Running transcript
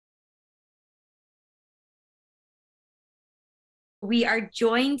We are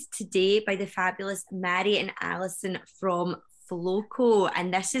joined today by the fabulous Mary and Alison from Floco,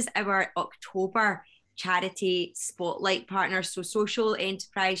 and this is our October charity spotlight partner. So, social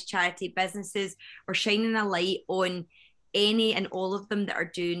enterprise charity businesses are shining a light on any and all of them that are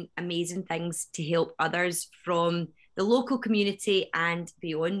doing amazing things to help others from the local community and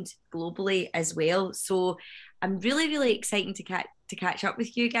beyond globally as well. So, I'm really, really excited to catch up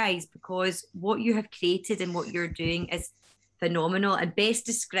with you guys because what you have created and what you're doing is phenomenal and best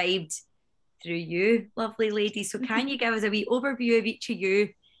described through you, lovely lady. So, can you give us a wee overview of each of you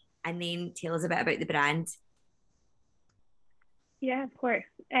and then tell us a bit about the brand? Yeah, of course.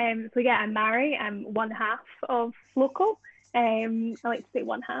 So I'm Mary. I'm one half of Floco. I like to say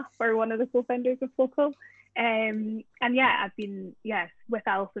one half or one of the co-founders of Floco. And I've been with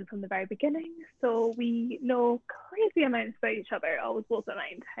Alison from the very beginning. So we know crazy amounts about each other. It always blows my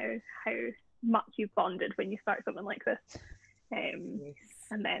mind how much you've bonded when you start something like this. Yes.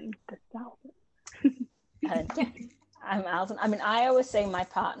 And then the Alison. I'm Alison. I mean, I always say my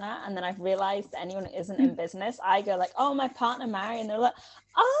partner, and then I've realized that anyone that isn't in business, I go like, oh, my partner Mary, and they're like,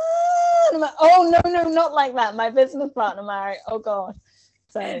 oh, and I'm like, oh, no, not like that. My business partner Mary. Oh God.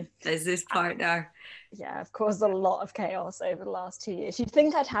 So business partner. Yeah, I've caused a lot of chaos over the last 2 years. You'd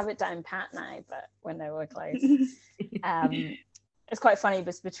think I'd have it down pat now, but we're nowhere close. It's quite funny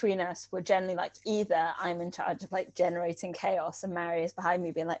because between us, we're generally like either I'm in charge of like generating chaos and Mary is behind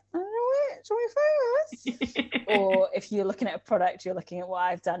me being like, oh, shall we first? Or if you're looking at a product, you're looking at what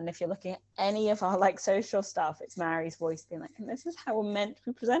I've done. And if you're looking at any of our like social stuff, it's Mary's voice being like, and this is how we're meant to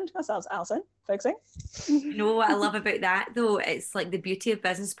be presenting ourselves. Alison, focusing. You know what I love about that though? It's like the beauty of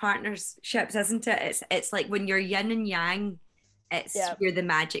business partnerships, isn't it? It's like when you're yin and yang, it's where the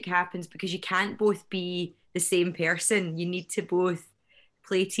magic happens because you can't both be the same person. You need to both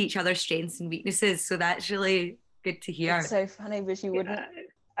play to each other's strengths and weaknesses. So that's really good to hear. It's so funny because you wouldn't,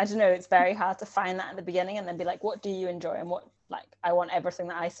 I don't know, it's very hard to find that at the beginning and then be like, what do you enjoy? And what, like, I want everything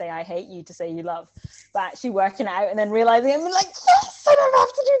that I say I hate you to say you love. But actually working it out and then realizing I'm like, yes, I don't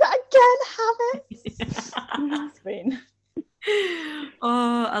have to do that again, have it. It's been.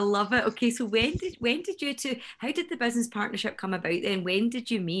 Oh, I love it. Okay, so how did the business partnership come about then? When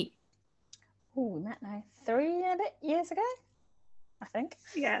did you meet? Oh, we met now 3 and a bit years ago, I think.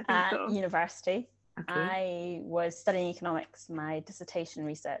 Yeah, I think so. University. Okay. I was studying economics. My dissertation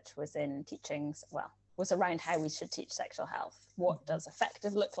research was in teaching, was around how we should teach sexual health. What does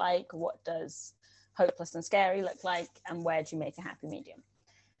effective look like? What does hopeless and scary look like? And where do you make a happy medium?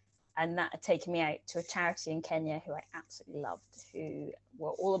 And that had taken me out to a charity in Kenya who I absolutely loved, who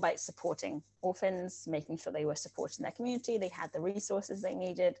were all about supporting orphans, making sure they were supporting their community, they had the resources they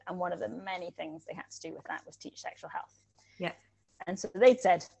needed. And one of the many things they had to do with that was teach sexual health. Yeah. And so they'd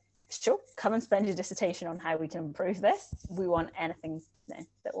said, sure, come and spend your dissertation on how we can improve this. We want anything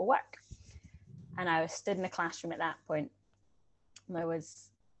that will work. And I was stood in a classroom at that point. And there was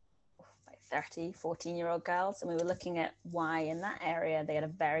 30, 14-year-old girls, and we were looking at why in that area they had a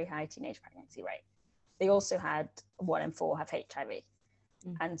very high teenage pregnancy rate. They also had 1 in 4 have HIV.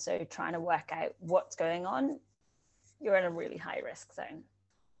 And so trying to work out what's going on, you're in a really high risk zone.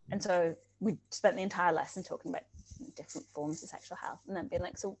 And so we spent the entire lesson talking about different forms of sexual health and then being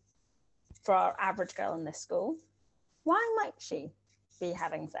like, so for our average girl in this school, why might she be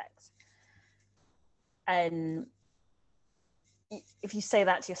having sex? And if you say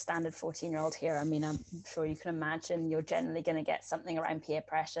that to your standard 14-year-old here, I mean, I'm sure you can imagine you're generally going to get something around peer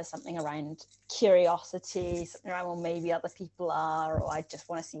pressure, something around curiosity, something around, well, maybe other people are, or I just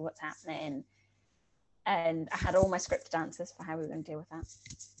want to see what's happening. And I had all my scripted answers for how we were going to deal with that.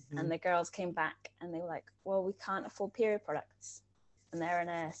 And the girls came back and they were like, well, we can't afford period products. And they're in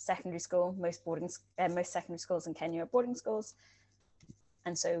a secondary school. Most secondary schools in Kenya are boarding schools.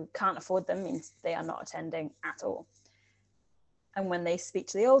 And so can't afford them means they are not attending at all. And when they speak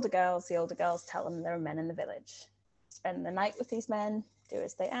to the older girls tell them there are men in the village. Spend the night with these men, do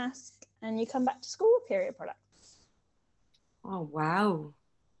as they ask, and you come back to school with period products. Oh, wow.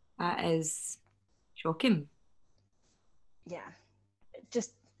 That is shocking. Yeah.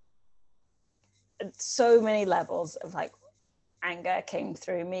 Just so many levels of like anger came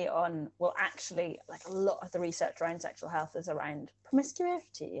through me on, well, actually, like a lot of the research around sexual health is around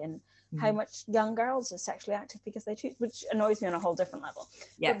promiscuity and how much young girls are sexually active because they choose, which annoys me on a whole different level.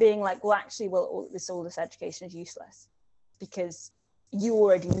 But being like, well, actually, all this education is useless because you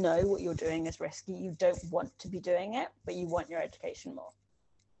already know what you're doing is risky. You don't want to be doing it, but you want your education more.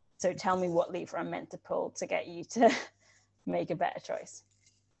 So tell me what lever I'm meant to pull to get you to make a better choice.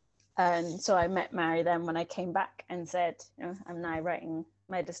 And so I met Mary then when I came back and said, I'm now writing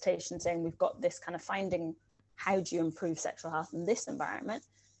my dissertation saying we've got this kind of finding how do you improve sexual health in this environment?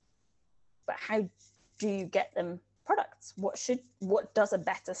 But how do you get them products? What does a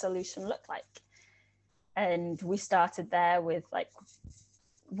better solution look like? And we started there with like,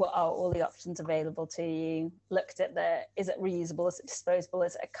 what are all the options available to you? Looked at is it reusable? Is it disposable?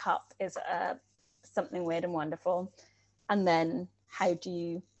 Is it a cup? Is it something weird and wonderful? And then how do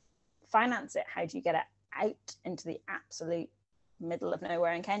you finance it? How do you get it out into the absolute middle of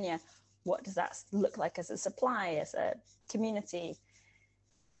nowhere in Kenya? What does that look like as a supply, as a community?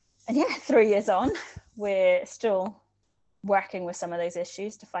 And yeah, 3 years on, we're still working with some of those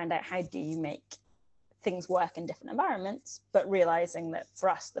issues to find out how do you make things work in different environments, but realizing that for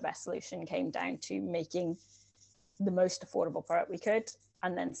us, the best solution came down to making the most affordable product we could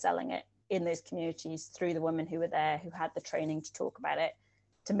and then selling it in those communities through the women who were there, who had the training to talk about it,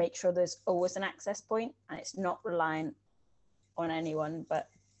 to make sure there's always an access point and it's not reliant on anyone, but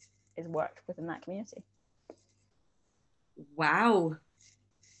is worked within that community. Wow.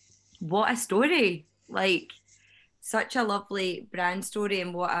 What a story. Like, such a lovely brand story,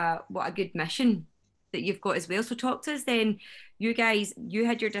 and what a good mission that you've got as well. So talk to us then. You guys, you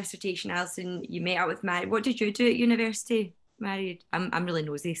had your dissertation, Alison, you met up with Mary. What did you do at university, Mary? I'm really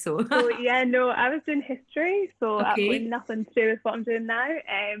nosy, so. So yeah, no, I was doing history, so Okay. absolutely nothing to do with what I'm doing now.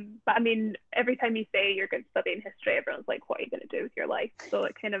 But I mean, every time you say you're going to study in history, everyone's like, what are you going to do with your life? So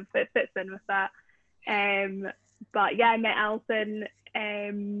it kind of fits in with that. But yeah, I met Alison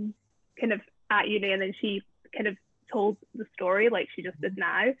kind of at uni, and then she kind of told the story like she just did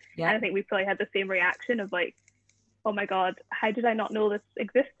now. Yeah. And I think we probably had the same reaction of like, oh my God, how did I not know this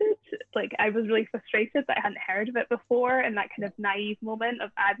existed? Like, I was really frustrated that I hadn't heard of it before, and that kind of naive moment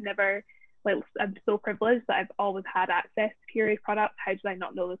of I'm so privileged that I've always had access to period products. How did I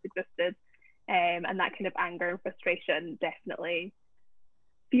not know this existed? And that kind of anger and frustration definitely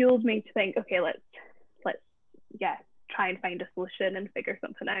fueled me to think, okay, let's try and find a solution and figure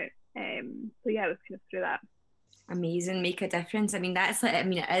something out. So yeah, it was kind of through that. Amazing. Make a difference. I mean,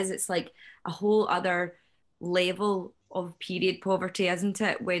 it's like a whole other level of period poverty, isn't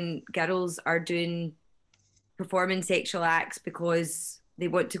it, when girls are performing sexual acts because they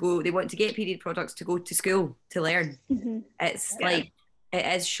want to get period products to go to school to learn. Mm-hmm. It's like, it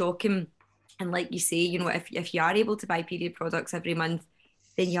is shocking. And like you say, you know, if you are able to buy period products every month,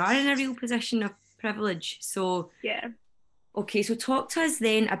 then you are in a real position of privilege. So yeah. Okay, so talk to us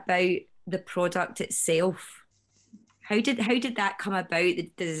then about the product itself. How did that come about, the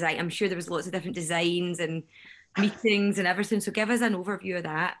design? I'm sure there was lots of different designs and meetings and everything. So give us an overview of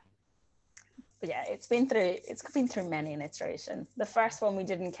that. But yeah, it's been through many an iteration. The first one we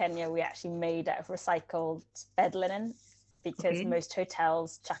did in Kenya, we actually made out of recycled bed linen, because most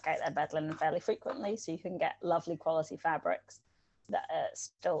hotels chuck out their bed linen fairly frequently, so you can get lovely quality fabrics that are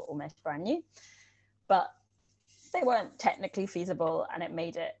still almost brand new. But they weren't technically feasible, and it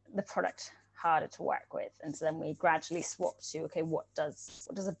made the product harder to work with. And so then we gradually swapped to, okay, what does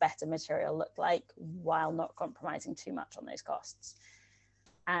a better material look like while not compromising too much on those costs?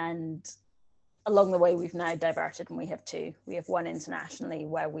 And along the way, we've now diverted, and we have two. We have one internationally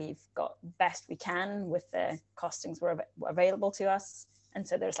where we've got best we can with the costings were available to us. And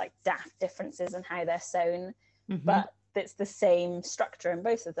so there's like daft differences in how they're sewn, but it's the same structure in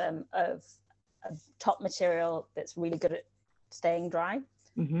both of them, of a top material that's really good at staying dry,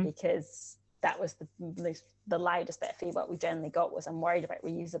 because that was the loudest bit of feedback we generally got was, I'm worried about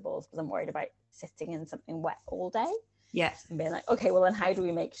reusables because I'm worried about sitting in something wet all day. Yeah. And being like, okay, well then how do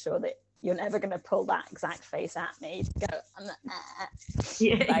we make sure that you're never going to pull that exact face at me to go,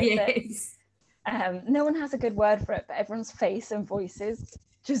 Yes. No one has a good word for it, but everyone's face and voices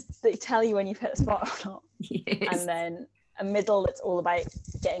they tell you when you've hit a spot or not. Yes. And then a middle that's all about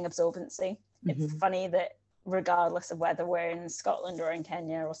getting absorbency. It's funny that regardless of whether we're in Scotland or in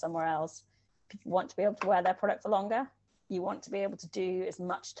Kenya or somewhere else, people want to be able to wear their product for longer. You want to be able to do as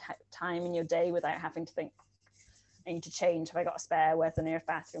much time in your day without having to think, I need to change, have I got a spare, where's the nearest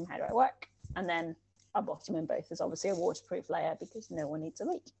bathroom, how do I work? And then our bottom in both is obviously a waterproof layer, because no one needs a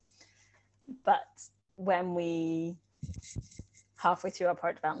leak. But when we, halfway through our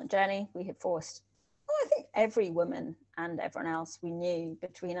product development journey, we had forced, I think every woman and everyone else we knew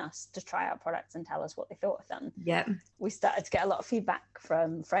between us to try our products and tell us what they thought of them. Yeah. We started to get a lot of feedback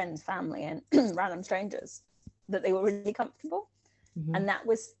from friends, family, and random strangers that they were really comfortable. And that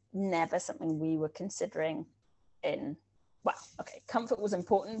was never something we were considering comfort was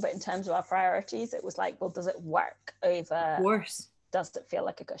important, but in terms of our priorities, it was like, well, does it work over? Of course. Does it feel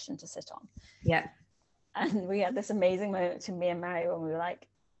like a cushion to sit on? Yeah. And we had this amazing moment to me and Mary when we were like,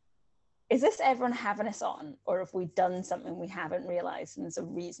 is this everyone having us on, or have we done something we haven't realized and there's a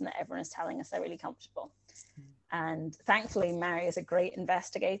reason that everyone is telling us they're really comfortable? And thankfully, Mary is a great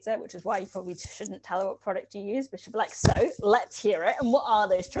investigator, which is why you probably shouldn't tell her what product you use, but she'll be like, so let's hear it. And what are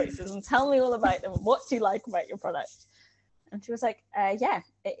those choices? And tell me all about them. What do you like about your product? And she was like, yeah,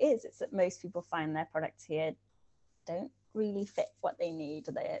 it is. It's that most people find their products here don't really fit what they need.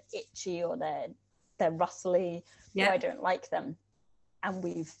 They're itchy or they're rustly, or I don't like them. And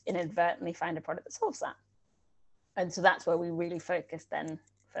we've inadvertently found a product that solves that. And so that's where we really focused then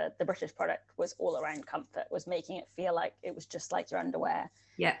for the British product, was all around comfort, was making it feel like it was just like your underwear.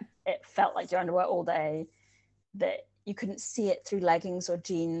 Yeah. It felt like your underwear all day, that you couldn't see it through leggings or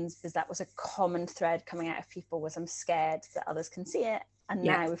jeans, because that was a common thread coming out of people, was I'm scared that others can see it. And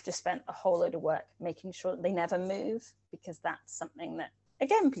now we've just spent a whole load of work making sure that they never move, because that's something that,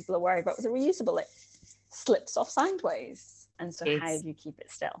 again, people are worried about with a reusable. It slips off sideways. And so how do you keep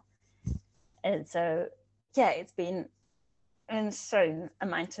it still? And so, yeah, it's been an insane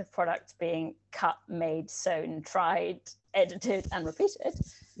amount of product being cut, made, sewn, tried, edited, and repeated.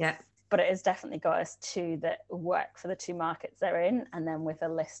 Yeah. But it has definitely got us two that work for the two markets they're in, and then with a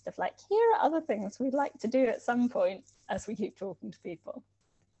list of like, here are other things we'd like to do at some point as we keep talking to people.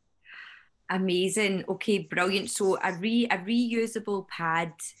 Amazing. Okay, brilliant. So a reusable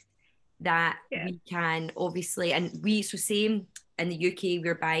pad that we can obviously, and so same in the UK,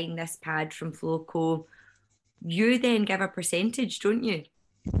 we're buying this pad from Floco. You then give a percentage, don't you,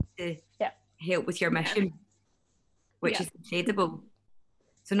 to help with your mission, which is incredible.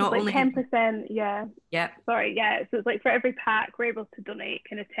 So not like only 10%, Sorry, so it's like for every pack, we're able to donate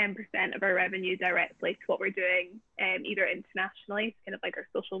kind of 10% of our revenue directly to what we're doing, either internationally, kind of like our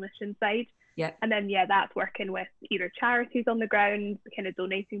social mission side. Yeah. And then that's working with either charities on the ground, kind of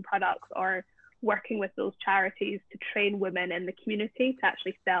donating products, or working with those charities to train women in the community to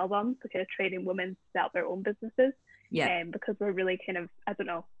actually sell them, so kind of training women to sell their own businesses. Yeah. Because we're really kind of, I don't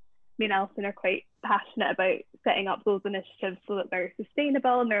know, me and Alison are quite passionate about setting up those initiatives so that they're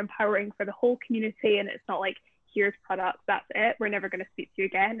sustainable and they're empowering for the whole community. And it's not like, here's products, that's it, we're never going to speak to you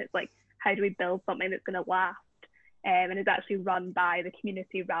again. It's like, how do we build something that's going to last and is actually run by the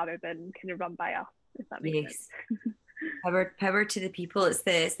community rather than kind of run by us, if that makes sense. Power to the people. It's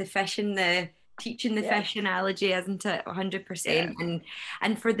the fish and the teaching the fish analogy, isn't it? 100%.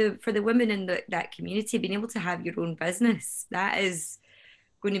 And for the women in that community, being able to have your own business, that is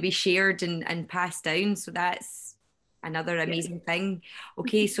going to be shared and passed down. So that's another amazing thing.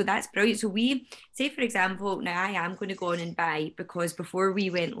 Okay, so that's brilliant. So we say, for example, now I am going to go on and buy, because before we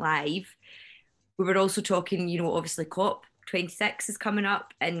went live, we were also talking, obviously COP26 is coming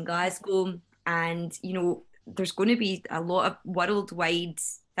up in Glasgow, and there's going to be a lot of worldwide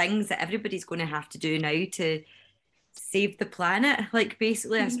things that everybody's going to have to do now to save the planet. Like,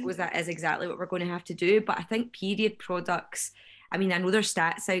 basically, I suppose that is exactly what we're going to have to do. But I think period products, I mean, I know there's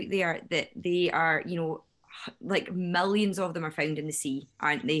stats out there that they are, like millions of them are found in the sea,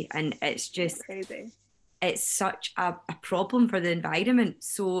 aren't they? And it's just crazy. It's such a problem for the environment.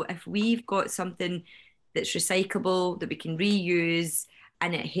 So if we've got something that's recyclable, that we can reuse,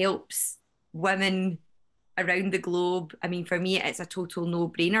 and it helps women around the globe, I mean, for me, it's a total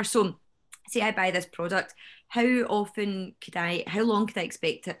no-brainer. So say I buy this product, how long could I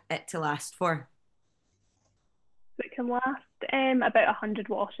expect it to last for? So it can last about 100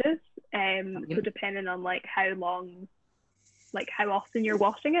 washes. So depending on like how long, like how often you're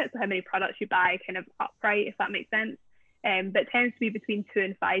washing it, so how many products you buy kind of upright, if that makes sense. But it tends to be between 2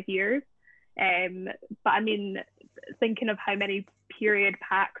 and 5 years. But I mean, thinking of how many period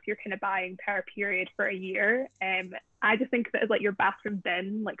packs you're kind of buying per period for a year, I just think that it's like your bathroom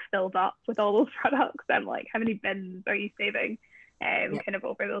bin like filled up with all those products. I'm like, how many bins are you saving kind of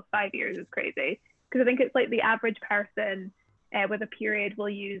over those 5 years is crazy. Because I think it's like the average person with a period will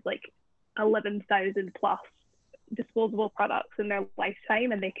use like 11,000 plus disposable products in their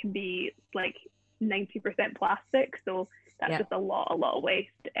lifetime, and they can be like 90% plastic. So that's just a lot of waste.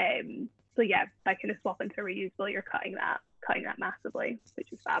 So by kind of swapping to reusable, you're cutting that massively,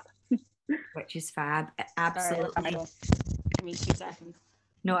 which is fab. Which is fab, absolutely. Give me 2 seconds.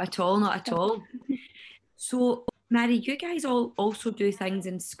 Not at all. So, Mary, you guys all also do things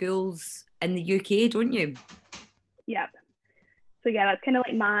in schools in the UK, don't you? Yep. So that's kind of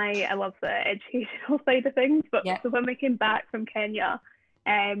like I love the educational side of things. But so when we came back from Kenya,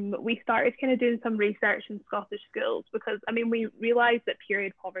 we started kind of doing some research in Scottish schools, because I mean, we realised that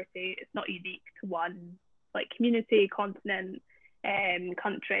period poverty is not unique to one like community, continent,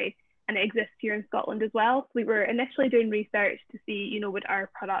 country, and it exists here in Scotland as well. So we were initially doing research to see, would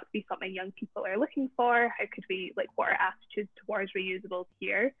our product be something young people are looking for? How could we, like, what are attitudes towards reusables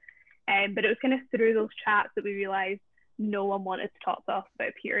here? But it was kind of through those chats that we realised no one wanted to talk to us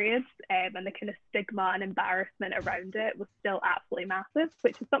about periods, and the kind of stigma and embarrassment around it was still absolutely massive,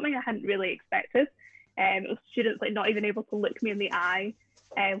 which is something I hadn't really expected. It was students like not even able to look me in the eye,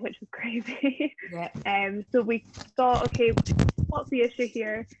 which was crazy. Yeah. So we thought, okay, what's the issue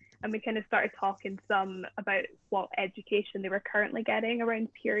here? And we kind of started talking some about what education they were currently getting around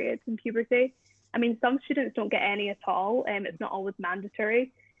periods and puberty. I mean, some students don't get any at all. It's not always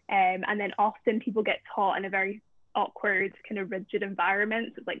mandatory. And then often people get taught in a very awkward, kind of rigid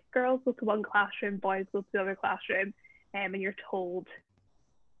environment. It's like girls go to one classroom, boys go to the other classroom, and you're told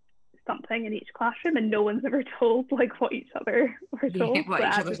something in each classroom, and no one's ever told like what each other were told. Yeah, what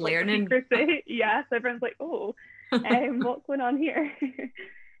each other's learning. Yeah, so everyone's like, oh, what's going on here?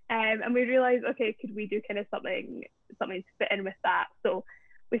 And we realized, okay, could we do kind of something to fit in with that? So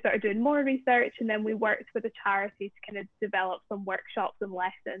we started doing more research, and then we worked with a charity to kind of develop some workshops and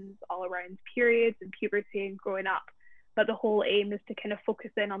lessons all around periods and puberty and growing up. But the whole aim is to kind of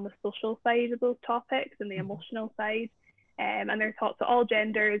focus in on the social side of those topics and the emotional side. And they're taught to all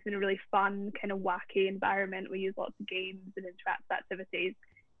genders in a really fun, kind of wacky environment. We use lots of games and interactive activities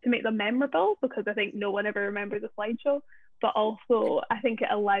to make them memorable, because I think no one ever remembers a slideshow. But also, I think it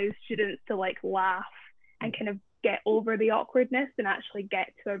allows students to like laugh and kind of get over the awkwardness and actually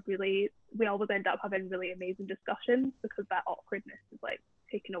get to we always end up having really amazing discussions because that awkwardness is like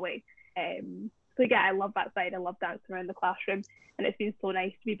taken away. So yeah, I love that side. I love dancing around the classroom, and it's been so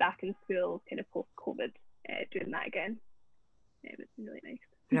nice to be back in school kind of post-COVID, doing that again. It's been really nice.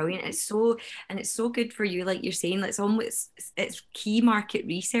 Brilliant. It's so good for you, like you're saying. It's key market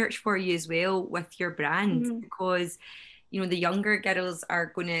research for you as well with your brand, because the younger girls are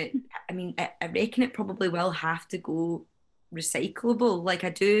going to, I mean, I reckon it probably will have to go recyclable. Like I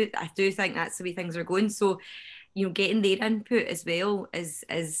do think that's the way things are going. So, getting their input as well is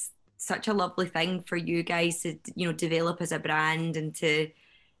such a lovely thing for you guys to, develop as a brand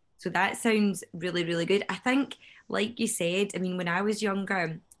so that sounds really, really good. I think, like you said, I mean, when I was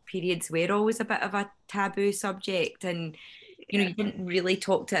younger, periods were always a bit of a taboo subject, and you didn't really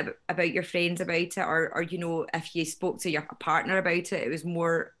talk about your friends about it, or if you spoke to your partner about it, it was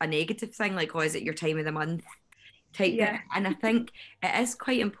more a negative thing, like, oh, is it your time of the month type thing. And I think it is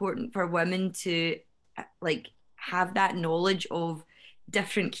quite important for women to like have that knowledge of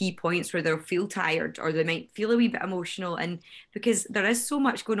different key points where they'll feel tired or they might feel a wee bit emotional, and because there is so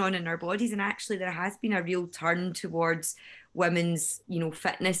much going on in our bodies, and actually there has been a real turn towards women's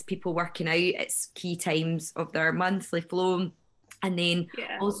fitness, people working out, it's key times of their monthly flow. And then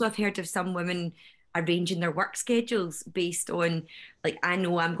also I've heard of some women arranging their work schedules based on, like, I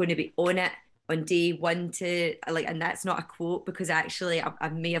know I'm going to be on it on day 1 to, like, and that's not a quote because actually I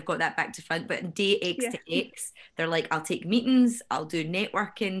may have got that back to front, but day X to X, they're like, I'll take meetings, I'll do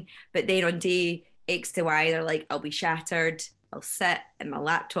networking, but then on day X to Y, they're like, I'll be shattered, I'll sit in my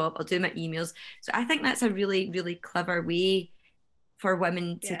laptop, I'll do my emails. So I think that's a really, really clever way for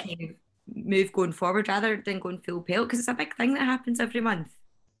women to kind of move going forward rather than going full pelt, because it's a big thing that happens every month.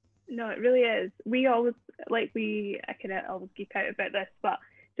 No, it really is. We always, like, I kind of always geek out about this, but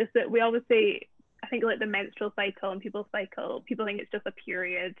just that we always say, I think like the menstrual cycle and people's cycle, people think it's just a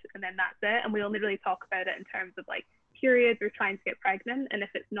period and then that's it. And we only really talk about it in terms of like periods or trying to get pregnant. And if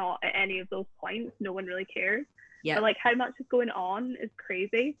it's not at any of those points, no one really cares. But like how much is going on is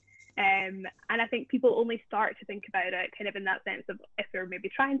crazy. And I think people only start to think about it kind of in that sense of if they're maybe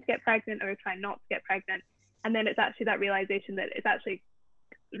trying to get pregnant or trying not to get pregnant. And then it's actually that realization that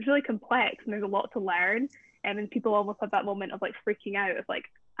it's really complex and there's a lot to learn. And people almost have that moment of like freaking out of like,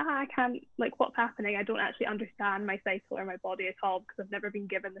 I can't, like, what's happening? I don't actually understand my cycle or my body at all because I've never been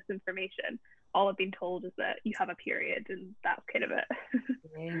given this information. All I've been told is that you have a period and that's kind of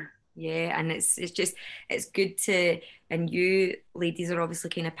it. Yeah, and it's good to, and you ladies are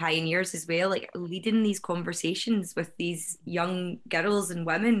obviously kind of pioneers as well, like leading these conversations with these young girls and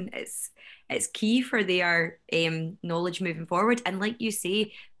women. It's key for their knowledge moving forward, and like you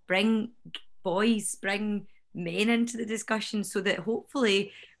say, bring men into the discussion so that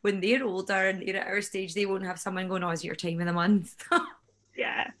hopefully when they're older and they're at our stage, they won't have someone going, oh, is it your time of the month?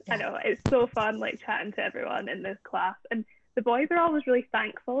 Yeah, I know, it's so fun like chatting to everyone in this class, and the boys are always really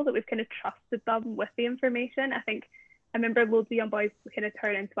thankful that we've kind of trusted them with the information. I think I remember loads of young boys kind of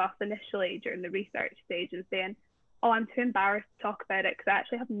turning to us initially during the research stage and saying, oh, I'm too embarrassed to talk about it because I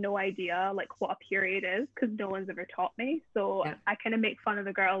actually have no idea like what a period is because no one's ever taught me. So I kind of make fun of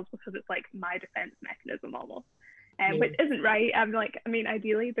the girls because it's like my defense mechanism almost, which isn't right. I'm like, I mean,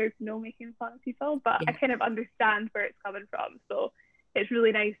 ideally there's no making fun of people, but I kind of understand where it's coming from. So it's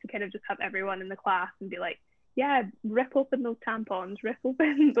really nice to kind of just have everyone in the class and be like, yeah, rip open those tampons, rip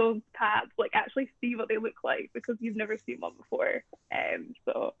open those pads, like actually see what they look like because you've never seen one before.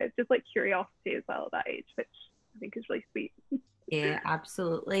 So it's just like curiosity as well at that age, which I think is really sweet. Yeah,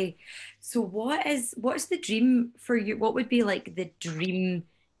 absolutely. So what's the dream for you? What would be like the dream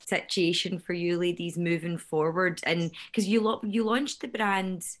situation for you ladies moving forward? And because you launched the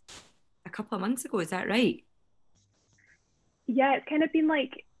brand a couple of months ago, is that right? Yeah, it's kind of been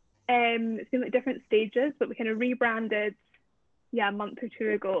like it's been like different stages, but we kind of rebranded a month or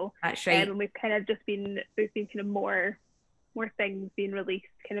two ago. That's right. And we've kind of just been there's been kind of more things being released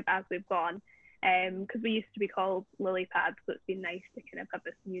kind of as we've gone. Because we used to be called Lily Pads, so it's been nice to kind of have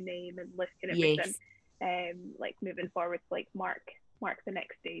this new name and list and everything. Yes. Like moving forward to like mark the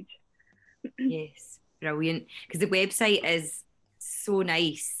next stage. Yes, brilliant. Because the website is so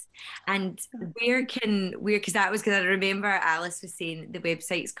nice. And because I remember Alice was saying the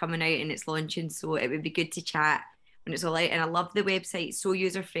website's coming out and it's launching, so it would be good to chat when it's all out. And I love the website, so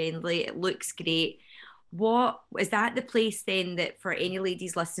user friendly, it looks great. What is that the place then that for any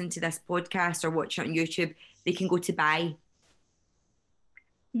ladies listening to this podcast or watching on YouTube, they can go to buy?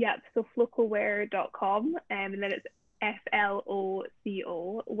 Yep, so flocalwear.com, and then it's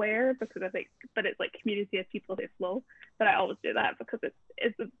FLOCO wear because I think, but it's like community of people who flow. But I always do that because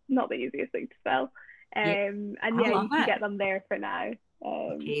it's not the easiest thing to spell. And yeah, you can get them there for now.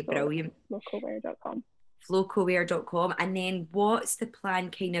 Okay, so brilliant. Flocalwear.com. Flocalwear.com, and then what's the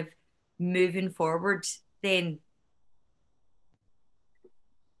plan kind of moving forward then?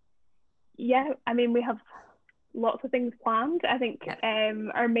 Yeah, I mean we have lots of things planned. I think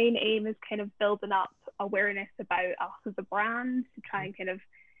our main aim is kind of building up awareness about us as a brand to try and kind of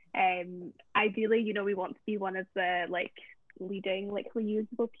ideally, you know, we want to be one of the like leading like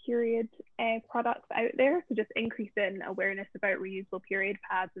reusable period products out there. So just increasing awareness about reusable period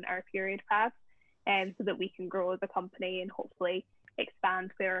pads and our period pads, so that we can grow as a company and hopefully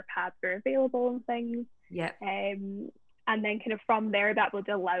expand where our pads are available and things. Yeah. And then kind of from there, that would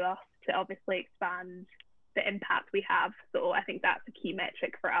allow us to obviously expand the impact we have. So I think that's a key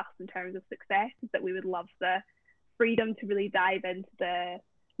metric for us in terms of success, is that we would love the freedom to really dive into the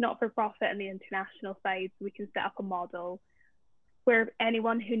not-for-profit and the international side, so we can set up a model where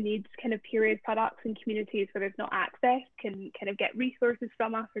anyone who needs kind of period products in communities where there's no access can kind of get resources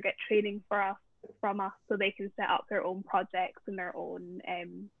from us or get training from us so they can set up their own projects and their own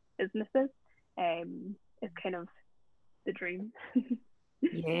businesses. Is kind of the dream.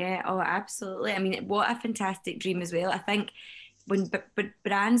 Yeah, oh, absolutely. I mean, what a fantastic dream as well. I think when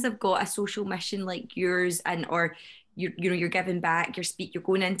brands have got a social mission like yours, and or you're giving back, you're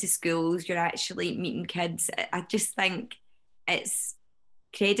going into schools, you're actually meeting kids. I just think it's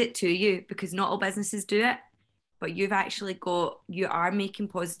credit to you because not all businesses do it, but you are making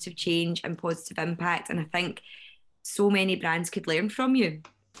positive change and positive impact, and I think so many brands could learn from you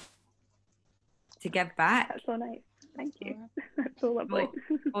to give back. That's so nice. Thank you. That's so lovely.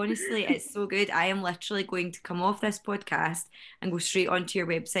 Well, honestly, it's so good. I am literally going to come off this podcast and go straight onto your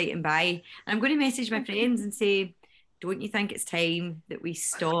website and buy. And I'm going to message my friends and say, don't you think it's time that we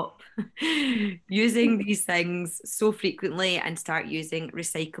stop using these things so frequently and start using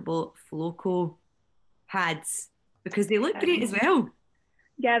recyclable Floco pads because they look great as well.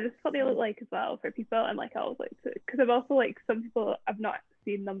 Yeah, this is what they look like as well for people. And like I always like to, because I've also like some people I've not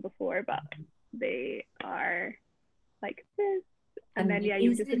seen them before, but they are like this, and then yeah,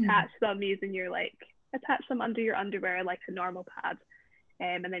 you just attach them using your attach them under your underwear like a normal pad,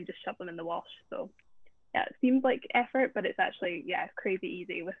 and then just shove them in the wash. So yeah, it seems like effort, but it's actually crazy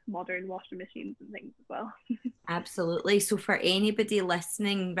easy with modern washing machines and things as well. Absolutely. So for anybody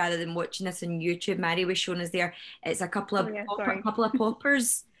listening rather than watching this on YouTube, Mary was showing us there. It's a couple of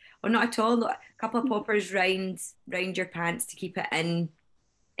poppers, or not at all. A couple of poppers round your pants to keep it in.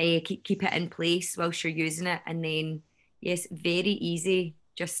 Keep it in place whilst you're using it, and then yes, very easy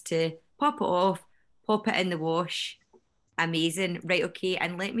just to pop it off, pop it in the wash. Amazing. Right, okay,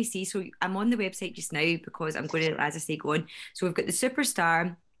 and let me see. So I'm on the website just now because I'm going to, as I say, go on. So we've got the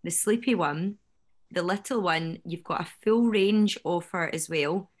Superstar, the Sleepy one, the little one. You've got a full range offer as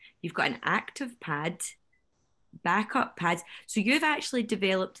well. You've got an active pad, backup pads. So you've actually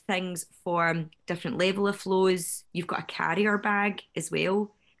developed things for different level of flows. You've got a carrier bag as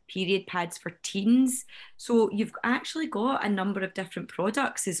well, period pads for teens. So you've actually got a number of different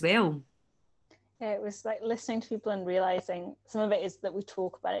products as well. Yeah, it was like listening to people and realizing some of it is that we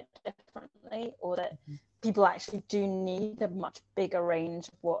talk about it differently, or that people actually do need a much bigger range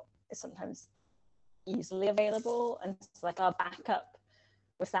of what is sometimes easily available. And it's like our backup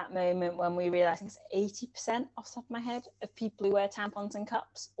was that moment when we realized it's 80% off the top of my head of people who wear tampons and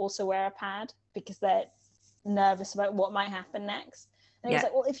cups also wear a pad, because they're nervous about what might happen next. And it was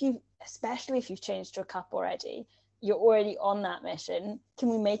like, well, especially if you've changed to a cup already, you're already on that mission. Can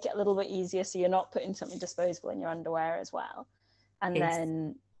we make it a little bit easier so you're not putting something disposable in your underwear as well? And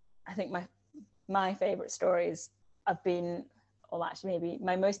then I think my favorite stories have been, or actually maybe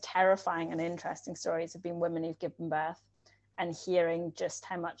my most terrifying and interesting stories have been women who've given birth and hearing just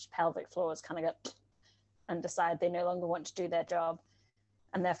how much pelvic floors kind of go and decide they no longer want to do their job,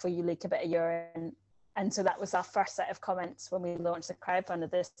 and therefore you leak a bit of urine. And so that was our first set of comments when we launched the crowdfunder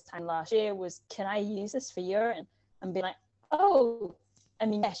this time last year, was, can I use this for urine? And be like, oh, I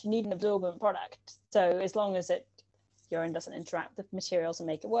mean, yes, you need an absorbent product. So as long as urine doesn't interact with materials and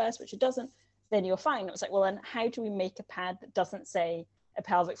make it worse, which it doesn't, then you're fine. It was like, well, then how do we make a pad that doesn't say a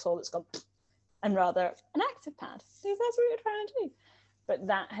pelvic floor that's gone, and rather an active pad? Because that's what you're trying to do. But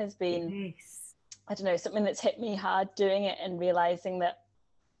that has been, I don't know, something that's hit me hard doing it, and realizing that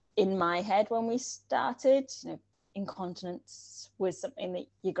in my head when we started, incontinence was something that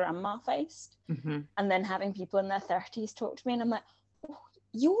your grandma faced. And then having people in their 30s talk to me, and I'm like, oh,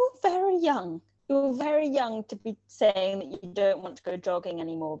 you're very young. You're very young to be saying that you don't want to go jogging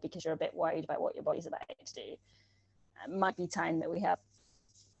anymore because you're a bit worried about what your body's about to do. It might be time that we have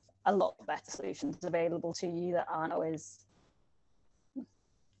a lot better solutions available to you that aren't always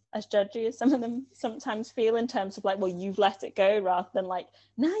as judgy as some of them sometimes feel, in terms of like, well, you've let it go, rather than like,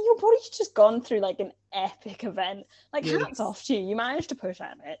 nah, your body's just gone through like an epic event. Like, hats off to you. You managed to push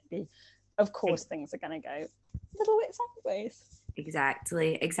out it. Of course, things are going to go a little bit sideways.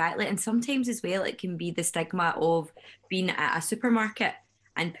 Exactly. And sometimes as well, it can be the stigma of being at a supermarket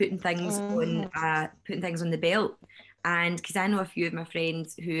and putting things on the belt. And because I know a few of my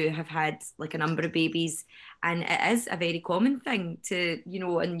friends who have had like a number of babies, and it is a very common thing to,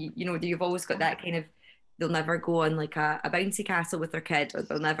 you've always got that kind of, they'll never go on like a bouncy castle with their kid, or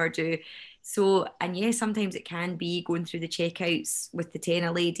they'll never do. So, and yeah, sometimes it can be going through the checkouts with the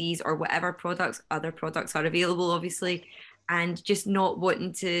Tena ladies or whatever other products are available, obviously, and just not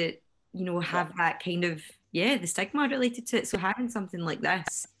wanting to, have that kind of, the stigma related to it. So having something like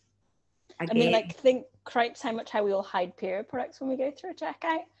this. I mean, like, think, cripes, how we all hide period products when we go through a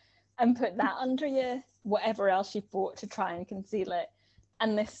checkout, and put that under your whatever else you've bought to try and conceal it.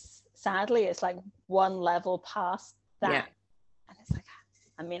 And this, sadly, is like one level past that. Yeah. And it's like,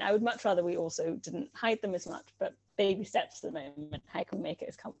 I mean, I would much rather we also didn't hide them as much, but baby steps at the moment. How can we make it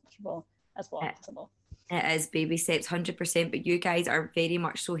as comfortable as possible? It is baby steps, 100%, but you guys are very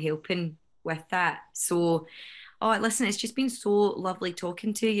much so helping with that. So, oh, listen, it's just been so lovely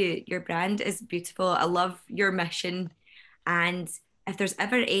talking to you. Your brand is beautiful. I love your mission. And if there's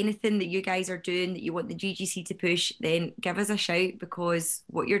ever anything that you guys are doing that you want the GGC to push, then give us a shout, because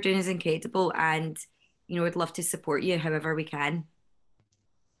what you're doing is incredible. And, we'd love to support you however we can.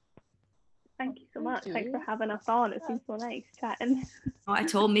 Thank you so much. Thanks for having us on. It's been so nice chatting. Not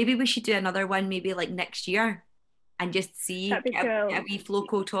at all. Maybe we should do another one, maybe like next year, and just see, That'd be get cool. a wee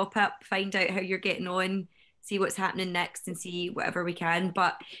Floco top up, find out how you're getting on, see what's happening next, and see whatever we can.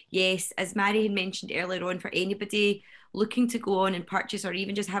 But yes, as Mary had mentioned earlier on, for anybody looking to go on and purchase, or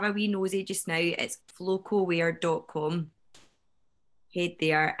even just have a wee nosy just now, it's flocowear.com. Head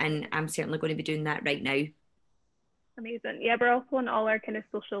there, and I'm certainly going to be doing that right now. Amazing. Yeah, we're also on all our kind of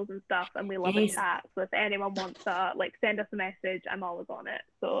socials and stuff, and we love a chat. So if anyone wants to send us a message, I'm always on it.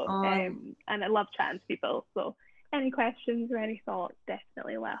 So and I love chatting to people. So any questions or any thoughts,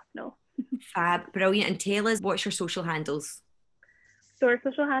 definitely let us know. Fab, brilliant. And tell us, what's your social handles? So our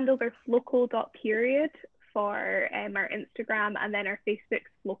social handles are floco.period for our Instagram, and then our Facebook's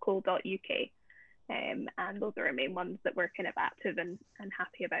floco.uk. And those are our main ones that we're kind of active and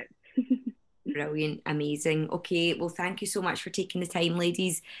happy about. Brilliant, amazing. Okay, well, thank you so much for taking the time,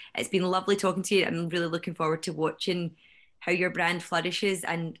 ladies. It's been lovely talking to you. I'm really looking forward to watching how your brand flourishes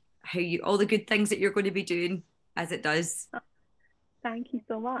and how all the good things that you're going to be doing as it does. Thank you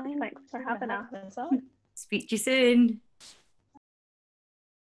so much. Thanks for having us. Speak to you soon.